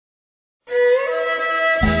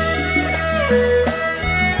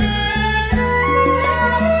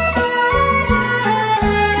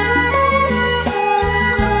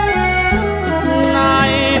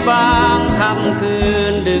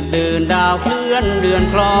อนเดือน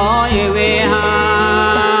คล้อยเวหา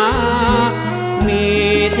มี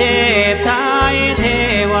เทพไทยเท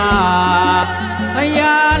วาพญ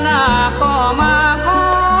านาคก็มาขอ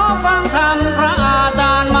ฟังธรรมพระอาจ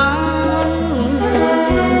ารย์มัน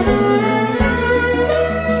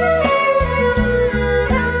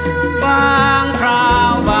บางครา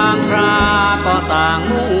วบางคราก็ต่าง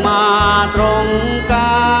มุ่งมาตรง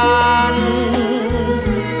กัน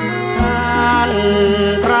ท่าน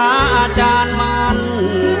พระอาจารย์มัน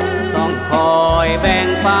ต้องคอยแบ่ง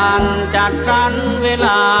ปันจัดสรรเวล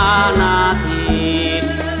านาที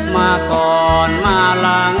มาก่อนมาห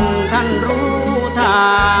ลังท่านรู้ท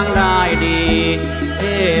างได้ดีเท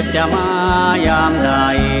พจะมายามใด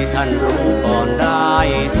ท่านรู้ก่อนได้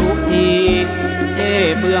ทุกทีเท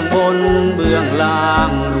พเบื้องบนเบื้องล่า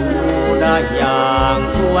งรู้ได้อย่าง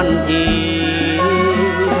ท่วนที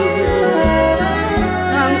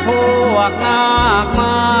ทั้งพวกนาคม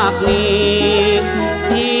ากมี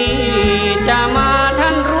ที่จะมาท่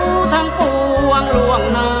านรู้ทั้งปวงล่วง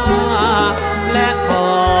หน้าและค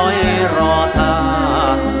อยรอท่า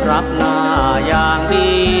รับหน้าอย่าง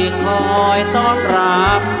ดีคอยต้อนรั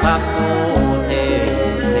บขับสู่เทพ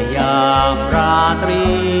ในยามราตรี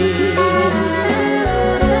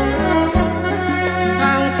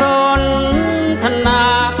ทั้งสนทนา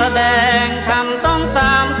แสดงคำต้องต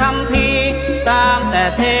ามคำพีตามแต่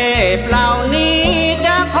เทพเหล่านี้จ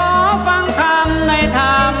ะขอฟังคำในธร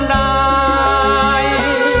รมใด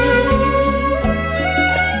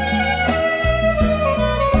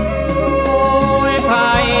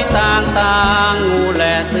ต่างๆงูแล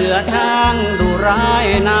ะเสือช้างดูร้าย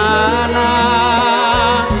นานา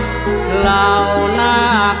เหล่านา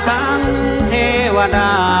คทั้งเทวด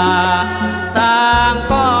าต่าง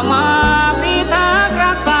ก็มาพิทักษ์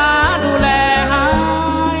รักษาดูแลให้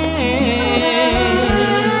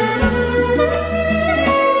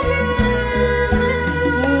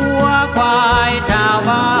วัวควายชาว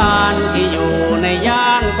บ้านที่อยู่ในย่า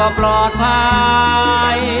นก็ปลอดภั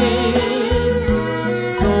ย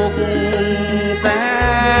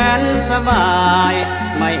สบาย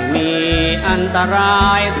ไม่มีอันตรา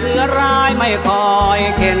ยเสือร้ายไม่คอย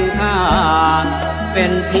เข็นฆ่าเป็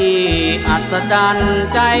นที่อัศจรรย์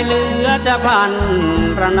ใจเหลือจะพัน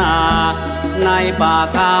ระนาในป่า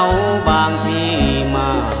เขาบางที่มา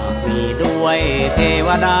มีด้วยเทว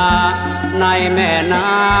ดาในแม่น้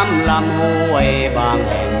ำลำห้วยบาง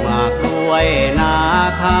แห่งมากด้วยนา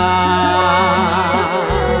คา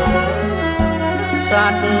สั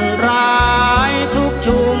ตว์ร้ายทุก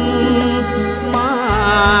ชุมม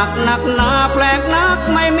ากหนักหนาแปลกนัก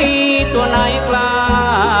ไม่มีตัวไหนกล้า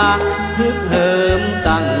ฮึกเหิม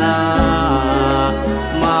ตั้งหน้า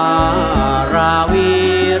มาราวี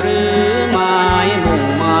หรือหมายมุ่ง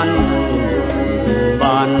มัน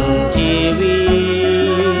บันชีวี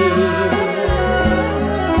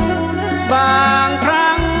บางค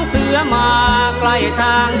รั้งเสือมาใกล้ท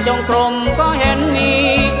างจงกรมก็เห็นมี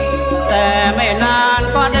แต่ไม่นาน